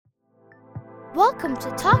Welcome to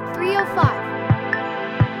Talk 305.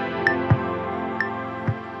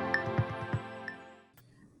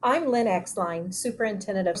 I'm Linn Exline,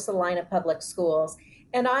 Superintendent of Salina Public Schools,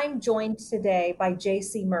 and I'm joined today by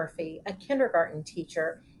Jacy Murphy, a kindergarten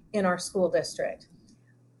teacher in our school district.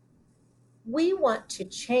 We want to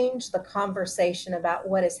change the conversation about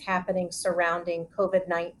what is happening surrounding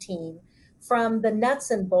COVID-19 from the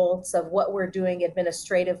nuts and bolts of what we're doing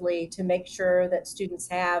administratively to make sure that students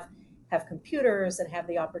have computers and have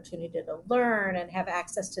the opportunity to learn and have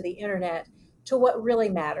access to the internet to what really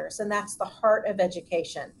matters, and that's the heart of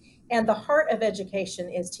education. And the heart of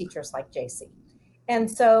education is teachers like Jacy.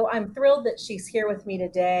 And so I'm thrilled that she's here with me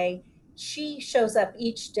today. She shows up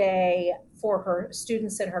each day for her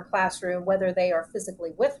students in her classroom, whether they are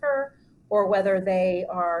physically with her or whether they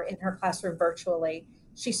are in her classroom virtually.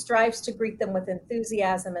 She strives to greet them with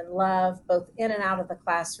enthusiasm and love, both in and out of the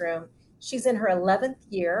classroom. She's in her 11th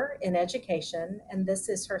year in education, and this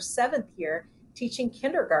is her 7th year teaching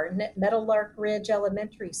kindergarten at Meadowlark Ridge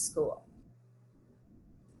Elementary School.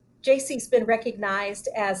 Jacy's been recognized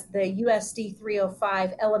as the USD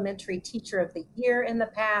 305 Elementary Teacher of the Year in the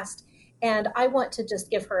past, and I want to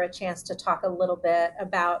just give her a chance to talk a little bit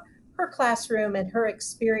about her classroom and her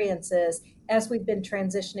experiences as we've been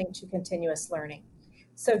transitioning to continuous learning.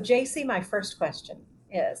 So Jacy, my first question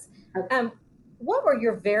is, what were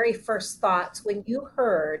your very first thoughts when you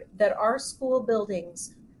heard that our school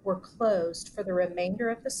buildings were closed for the remainder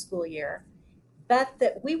of the school year, but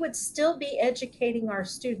that we would still be educating our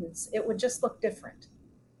students? It would just look different.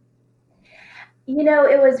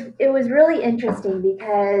 It was really interesting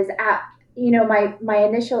because my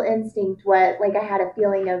initial instinct was like I had a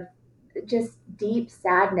feeling of just deep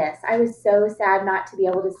sadness. I was so sad not to be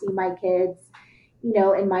able to see my kids,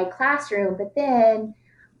 in my classroom, but then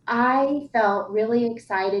I felt really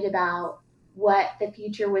excited about what the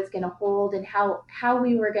future was going to hold and how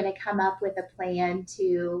we were going to come up with a plan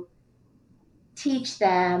to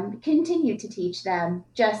continue to teach them,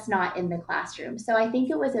 just not in the classroom. So I think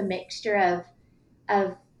it was a mixture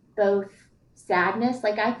of both sadness.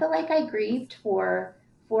 Like I feel like I grieved for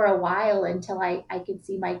a while until I could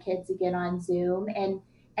see my kids again on Zoom,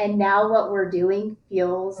 and now what we're doing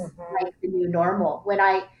feels like the new normal.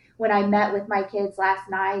 When I met with my kids last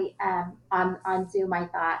night on Zoom, I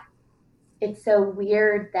thought it's so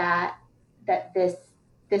weird that this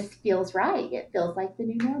feels right. It feels like the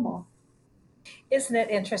new normal. Isn't it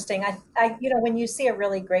interesting? When you see a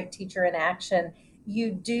really great teacher in action,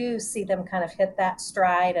 you do see them kind of hit that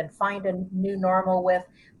stride and find a new normal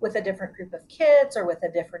with a different group of kids or with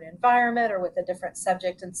a different environment or with a different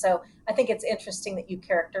subject. And so I think it's interesting that you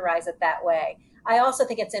characterize it that way. I also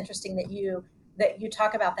think it's interesting that you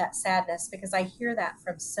talk about that sadness, because I hear that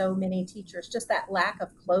from so many teachers, just that lack of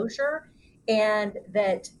closure, and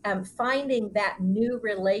that finding that new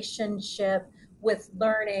relationship with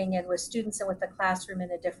learning and with students and with the classroom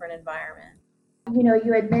in a different environment.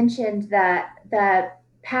 You had mentioned that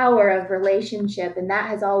power of relationship, and that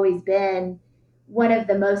has always been one of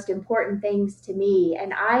the most important things to me.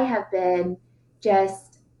 And I've been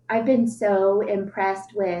so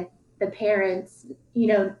impressed with the parents,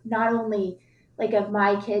 not only like of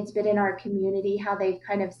my kids, but in our community, how they've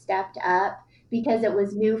kind of stepped up, because it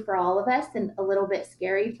was new for all of us and a little bit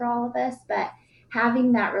scary for all of us. But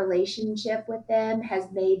having that relationship with them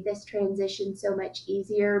has made this transition so much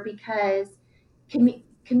easier, because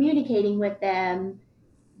communicating with them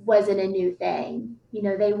wasn't a new thing.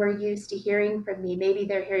 They were used to hearing from me. Maybe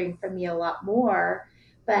they're hearing from me a lot more,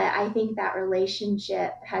 but I think that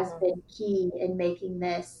relationship has been key in making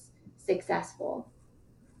this successful.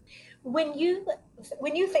 When you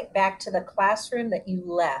think back to the classroom that you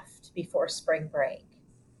left before spring break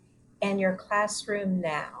and your classroom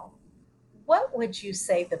now, what would you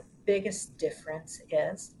say the biggest difference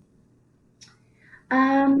is?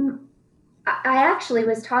 I actually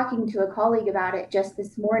was talking to a colleague about it just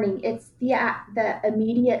this morning. It's the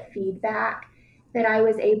immediate feedback that I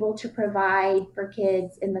was able to provide for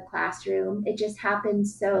kids in the classroom. It just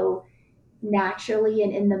happens so naturally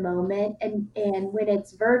and in the moment. And when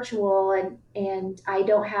it's virtual and I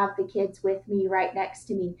don't have the kids with me right next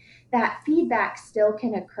to me, that feedback still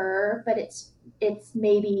can occur, but it's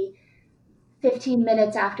maybe 15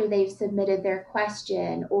 minutes after they've submitted their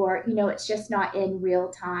question, or it's just not in real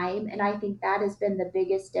time. And I think that has been the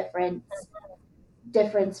biggest difference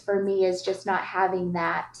for me, is just not having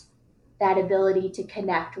that ability to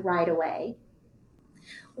connect right away.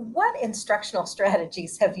 What instructional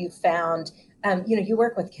strategies have you found? You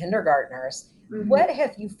work with kindergartners. Mm-hmm. What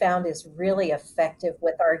have you found is really effective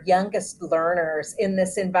with our youngest learners in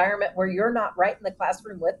this environment where you're not right in the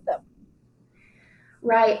classroom with them?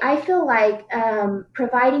 Right. I feel like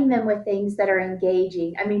providing them with things that are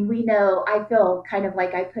engaging. I mean, we know I feel kind of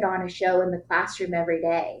like I put on a show in the classroom every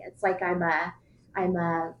day. It's like I'm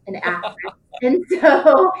an actress, and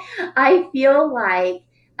so I feel like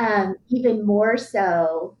even more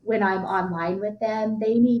so when I'm online with them,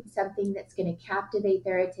 they need something that's going to captivate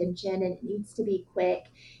their attention, and it needs to be quick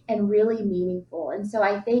and really meaningful. And so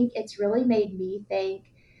I think it's really made me think,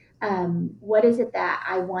 what is it that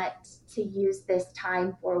I want to use this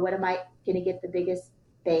time for? What am I going to get the biggest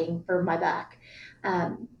bang for my buck?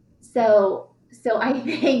 Um, so I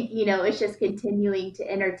think, it's just continuing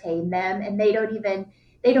to entertain them, and they don't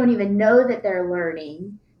even know that they're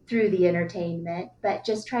learning through the entertainment, but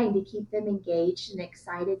just trying to keep them engaged and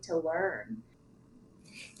excited to learn.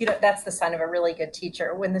 That's the sign of a really good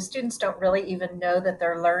teacher when the students don't really even know that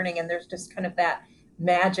they're learning and there's just kind of that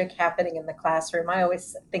magic happening in the classroom. I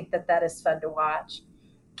always think that that is fun to watch.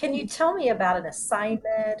 Can you tell me about an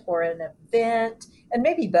assignment or an event, and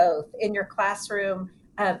maybe both, in your classroom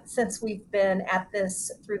since we've been at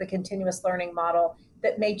this through the continuous learning model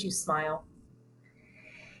that made you smile?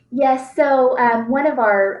 Yes, so one of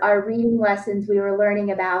our reading lessons, we were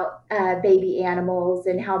learning about baby animals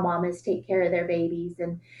and how mamas take care of their babies,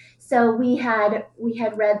 and so we had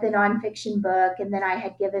read the nonfiction book, and then I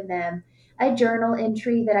had given them a journal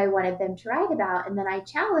entry that I wanted them to write about, and then I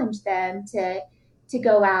challenged them to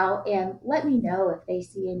go out and let me know if they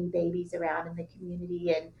see any babies around in the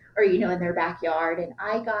community, and or in their backyard, and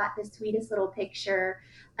I got the sweetest little picture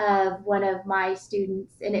of one of my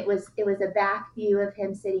students, and it was a back view of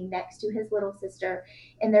him sitting next to his little sister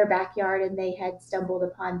in their backyard, and they had stumbled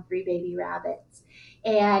upon three baby rabbits,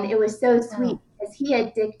 and it was so sweet Oh, because he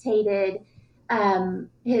had dictated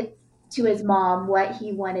his, to his mom what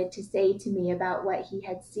he wanted to say to me about what he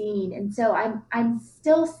had seen, and so I'm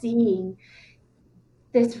still seeing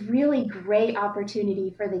this really great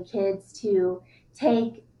opportunity for the kids to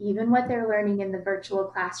take even what they're learning in the virtual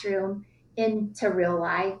classroom into real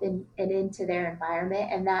life and into their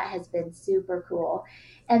environment. And that has been super cool.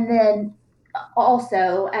 And then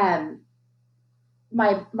also,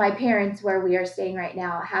 my parents, where we are staying right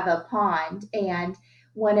now, have a pond, and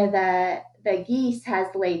one of the geese has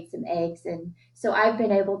laid some eggs, and so I've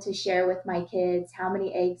been able to share with my kids how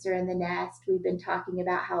many eggs are in the nest. We've been talking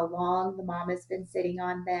about how long the mama's been sitting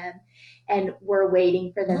on them, and we're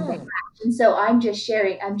waiting for them to mm. hatch. And so I'm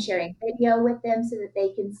sharing video with them so that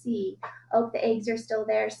they can see, oh, the eggs are still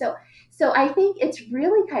there. So I think it's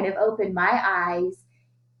really kind of opened my eyes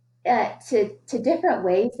to different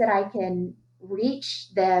ways that I can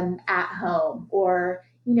reach them at home, or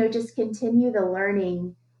just continue the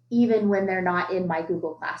learning even when they're not in my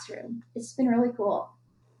Google Classroom. It's been really cool.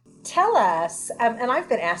 Tell us, and I've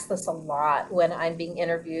been asked this a lot when I'm being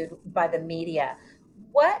interviewed by the media.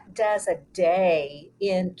 What does a day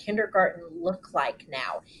in kindergarten look like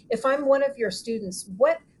now? If I'm one of your students,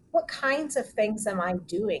 what kinds of things am I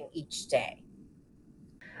doing each day?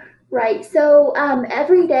 Right. So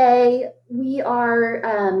every day we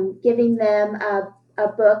are giving them a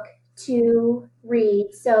book to read.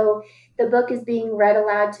 So the book is being read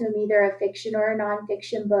aloud to them, either a fiction or a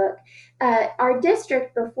nonfiction book. Our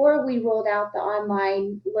district, before we rolled out the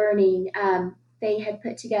online learning, they had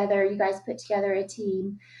you guys put together a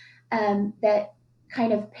team that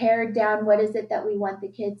kind of pared down what is it that we want the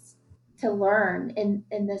kids to learn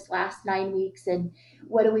in this last 9 weeks, and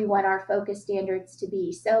what do we want our focus standards to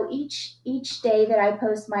be. So each day that I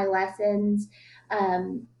post my lessons,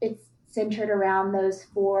 it's centered around those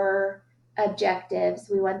four objectives.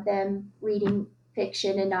 We want them reading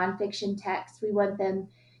fiction and nonfiction text. We want them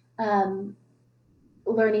um,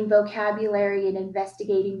 learning vocabulary and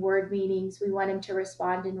investigating word meanings. We want them to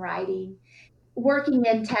respond in writing, working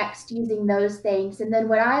in text, using those things. And then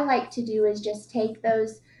what I like to do is just take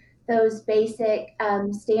those basic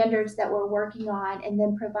standards that we're working on, and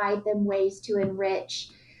then provide them ways to enrich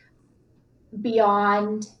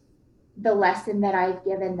beyond the lesson that I've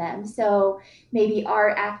given them. So maybe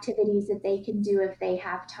art activities that they can do if they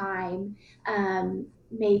have time,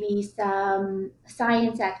 maybe some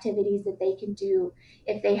science activities that they can do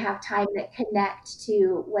if they have time, that connect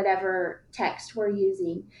to whatever text we're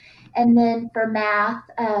using. And then for math,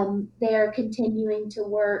 they're continuing to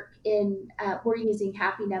work we're using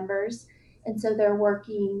happy numbers. And so they're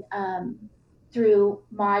working through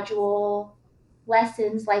module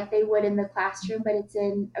lessons like they would in the classroom, but it's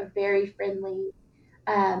in a very friendly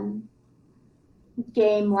um,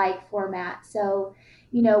 game like format. So,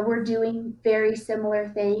 we're doing very similar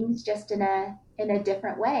things, just in a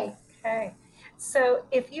different way. Okay. So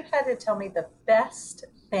if you had to tell me the best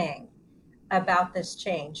thing about this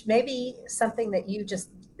change, maybe something that you just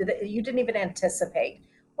that you didn't even anticipate.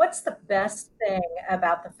 What's the best thing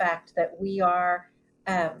about the fact that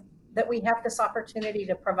um, we have this opportunity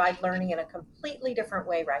to provide learning in a completely different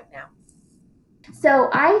way right now? So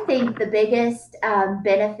I think the biggest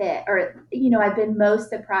benefit, or I've been most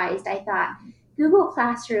surprised. I thought Google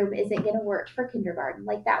Classroom isn't going to work for kindergarten.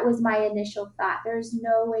 Like that was my initial thought. There's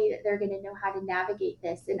no way that they're going to know how to navigate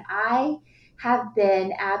this, and I have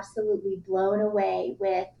been absolutely blown away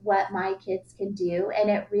with what my kids can do, and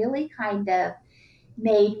it really kind of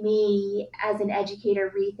made me, as an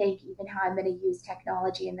educator, rethink even how I'm going to use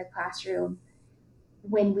technology in the classroom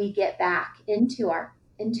when we get back into our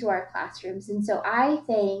classrooms. And so I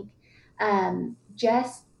think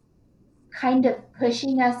just kind of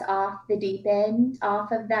pushing us off the deep end,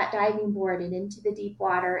 off of that diving board and into the deep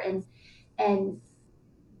water, and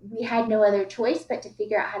we had no other choice but to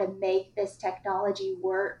figure out how to make this technology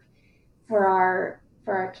work for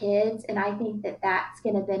our kids. And I think that that's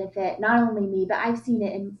going to benefit not only me, but I've seen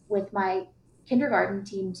it with my kindergarten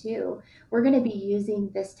team too. We're going to be using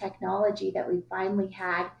this technology that we finally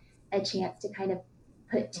had a chance to kind of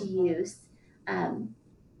put to use um,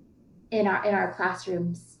 in our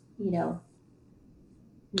classrooms,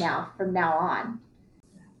 now from now on.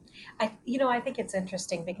 I think it's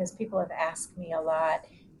interesting because people have asked me a lot,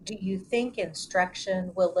 do you think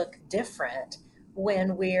instruction will look different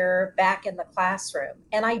when we're back in the classroom?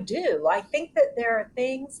 And I do. I think that there are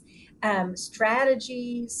things,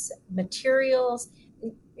 strategies, materials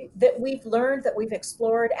that we've learned, that we've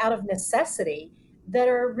explored out of necessity, that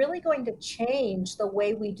are really going to change the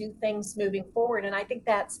way we do things moving forward. And I think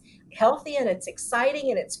that's healthy, and it's exciting,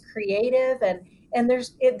 and it's creative, and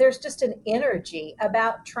there's just an energy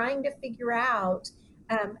about trying to figure out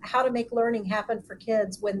how to make learning happen for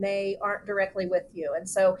kids when they aren't directly with you. And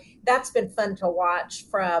so that's been fun to watch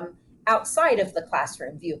from outside of the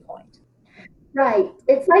classroom viewpoint. Right.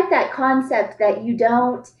 It's like that concept that you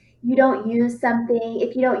don't use something.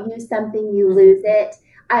 If you don't use something, you lose it.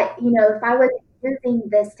 If I was using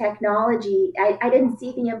this technology, I didn't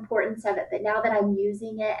see the importance of it, but now that I'm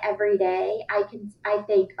using it every day, I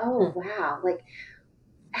think, oh wow, like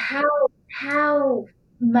how how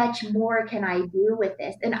much more can I do with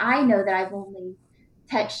this? And I know that I've only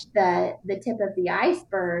touched the tip of the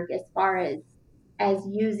iceberg as far as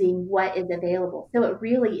using what is available. So it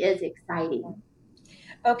really is exciting.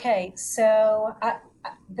 Okay, so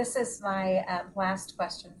this is my last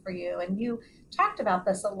question for you. And you talked about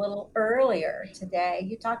this a little earlier today.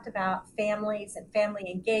 You talked about families and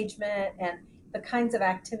family engagement and the kinds of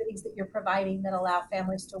activities that you're providing that allow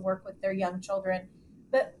families to work with their young children.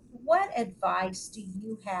 But what advice do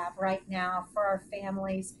you have right now for our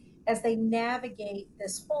families as they navigate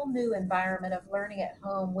this whole new environment of learning at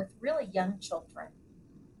home with really young children?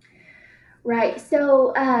 Right.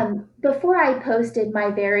 So before I posted my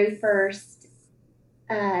very first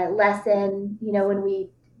lesson, when we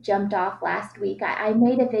jumped off last week, I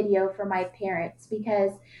made a video for my parents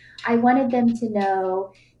because I wanted them to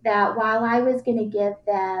know that while I was going to give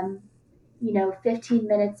them 15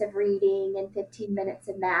 minutes of reading and 15 minutes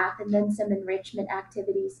of math and then some enrichment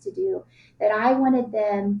activities to do, that I wanted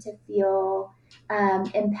them to feel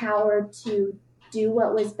empowered to do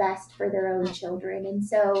what was best for their own children. And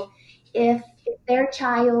so if their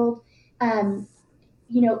child, um,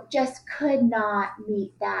 just could not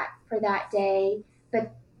meet that for that day,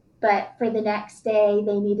 but for the next day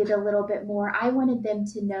they needed a little bit more, I wanted them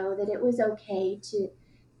to know that it was okay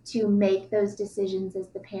to make those decisions as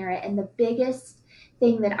the parent. And the biggest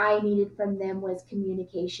thing that I needed from them was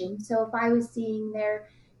communication. So if I was seeing their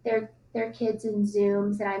kids in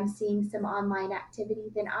Zooms and I'm seeing some online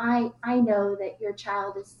activity, then I know that your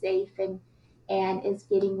child is safe and is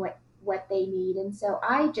getting what they need. And so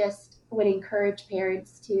I just would encourage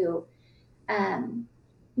parents to um,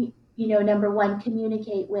 number one,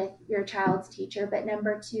 communicate with your child's teacher, but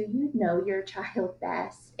number two, your child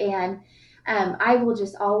best. And I will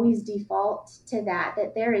just always default to that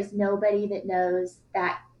there is nobody that knows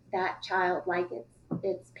that child like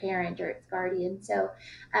its parent or its guardian. So,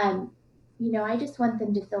 I just want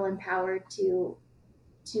them to feel empowered to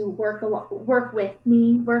work with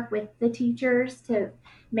me, work with the teachers to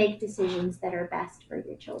make decisions that are best for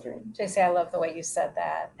your children. JC, I love the way you said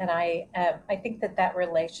that, and I think that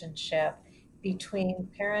relationship between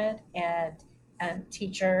parent and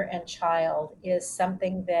teacher and child is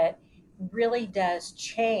something that really does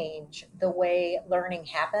change the way learning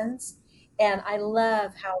happens. And I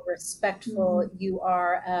love how respectful Mm-hmm. you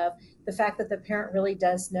are of the fact that the parent really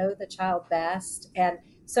does know the child best. And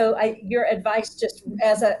so your advice, just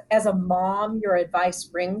as a mom, your advice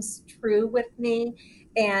rings true with me.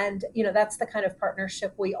 And, that's the kind of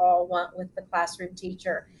partnership we all want with the classroom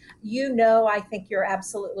teacher. I think you're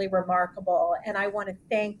absolutely remarkable. And I want to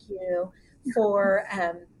thank you for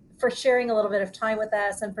sharing a little bit of time with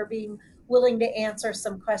us and for being willing to answer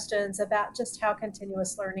some questions about just how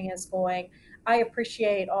continuous learning is going. I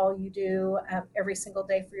appreciate all you do every single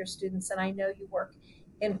day for your students. And I know you work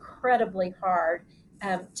incredibly hard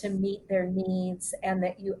to meet their needs and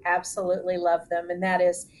that you absolutely love them. And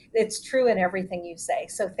it's true in everything you say.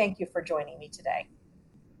 So thank you for joining me today.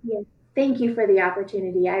 Yes. Thank you for the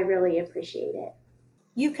opportunity. I really appreciate it.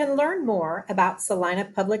 You can learn more about Salina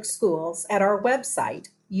Public Schools at our website,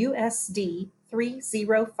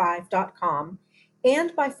 usd305.com,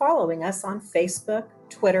 and by following us on Facebook,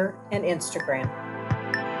 Twitter, and Instagram.